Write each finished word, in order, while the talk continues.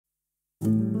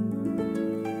Santa,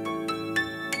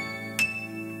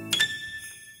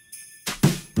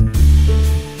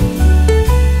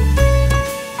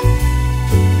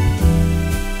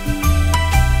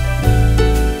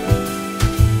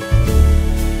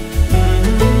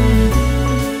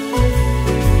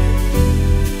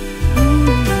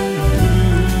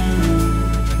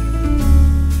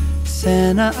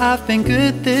 I've been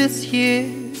good this year.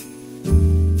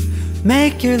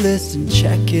 Make your list and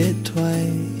check it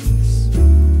twice.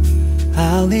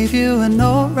 I'll leave you a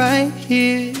note right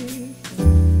here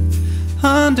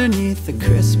underneath the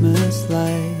Christmas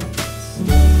lights.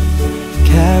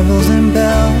 Carols and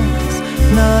bells,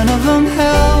 none of them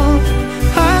help.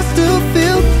 I still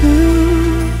feel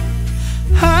blue.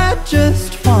 I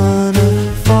just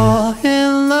wanna fall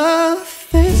in love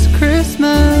this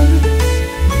Christmas.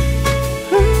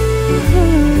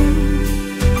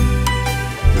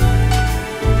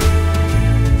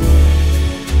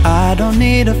 I don't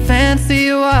need a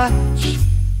fancy watch.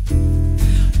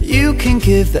 You can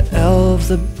give the elves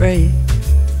a break.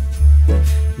 No,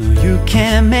 you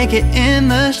can't make it in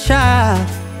the shop.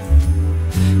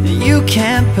 You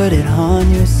can't put it on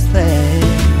your sleigh.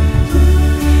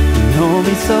 You know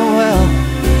me so well,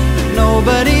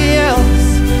 nobody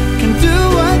else can do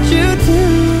what you do.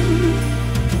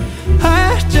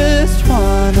 I just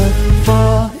wanna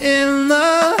fall in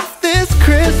love this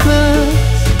Christmas.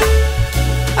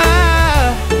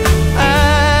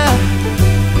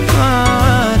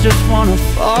 I just wanna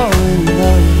fall in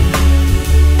love.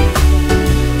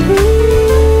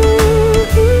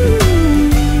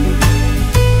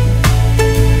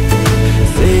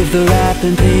 Save the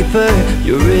wrapping paper,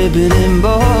 your ribbon and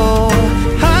bow.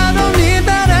 I don't need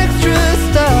that extra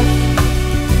stuff.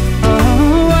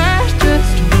 Oh, I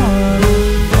just wanna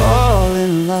fall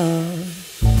in love.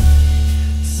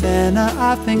 Santa,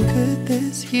 I've been good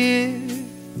this year.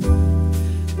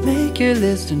 Make your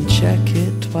list and check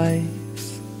it twice.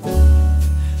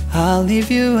 I'll leave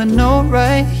you a note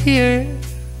right here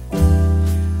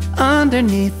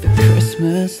underneath the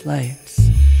Christmas lights.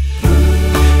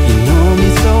 You know me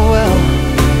so well,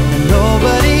 and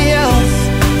nobody else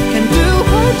can do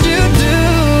what you do.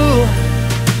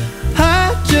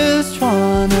 I just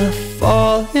wanna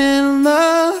fall in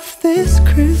love this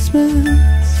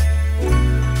Christmas.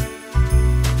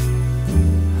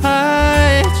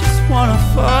 I just wanna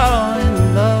fall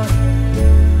in love.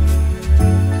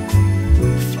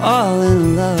 Fall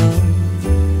in love.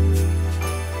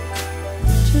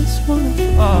 Just wanna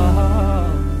fall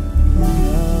in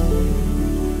love.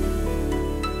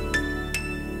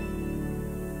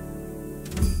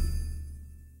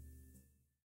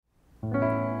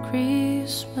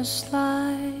 Christmas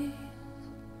light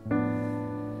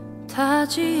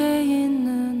타지에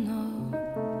있는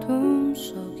어둠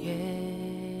속에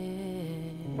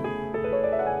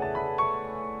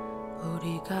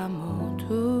우리가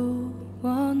모두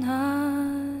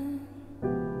원한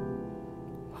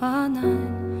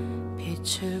환한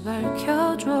빛을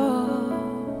밝혀줘.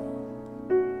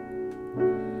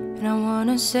 And I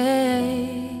wanna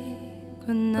say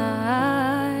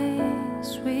goodnight,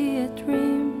 sweet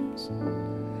dreams.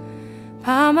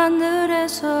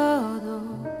 밤하늘에서도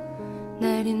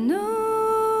내린 눈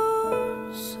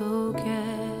속에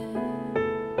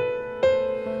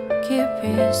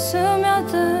깊이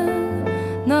스며든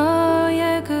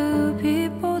너의 그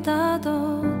빛보다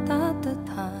더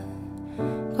따뜻한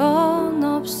건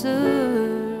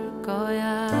없을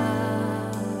거야.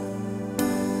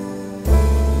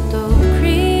 또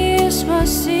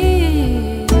크리스마스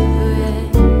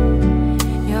이브에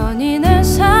연인의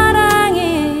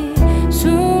사랑이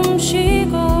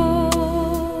숨쉬고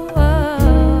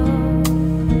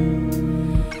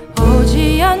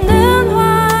오지 않는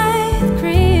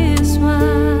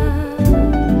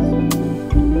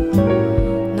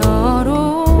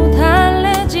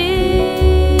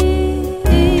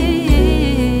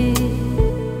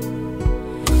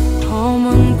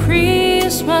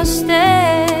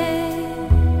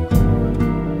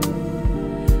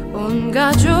온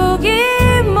가족이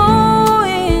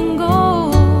모인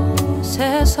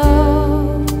곳에서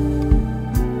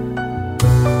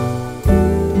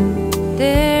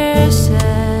There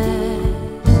says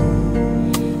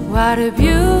what a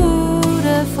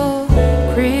beautiful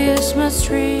Christmas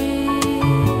tree.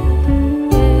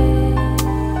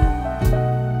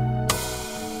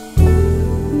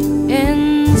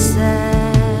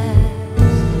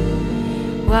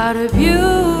 What a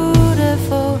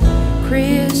beautiful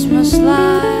Christmas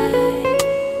light.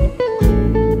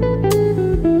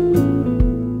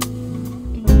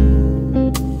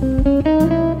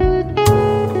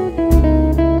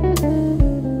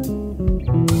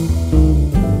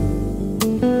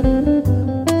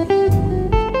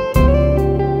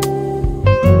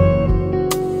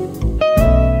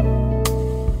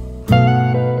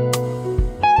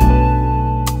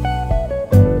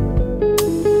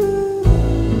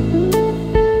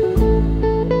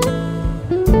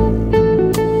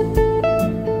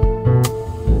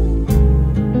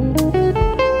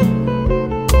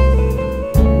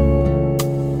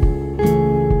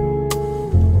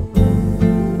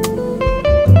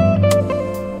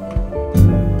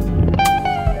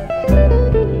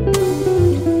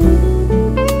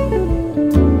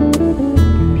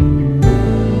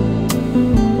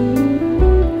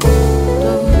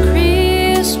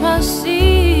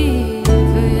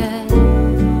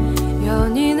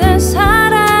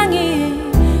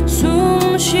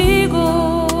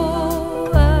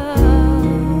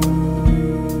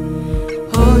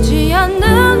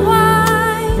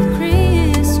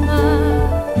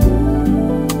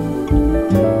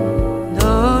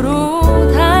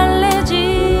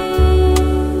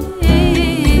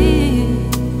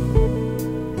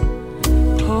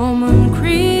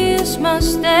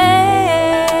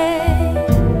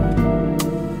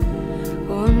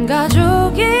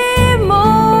 가족이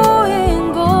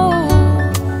모인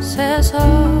곳에서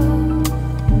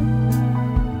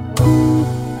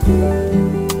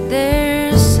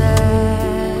There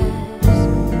says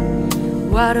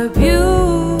What a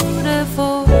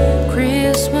beautiful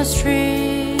Christmas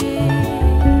tree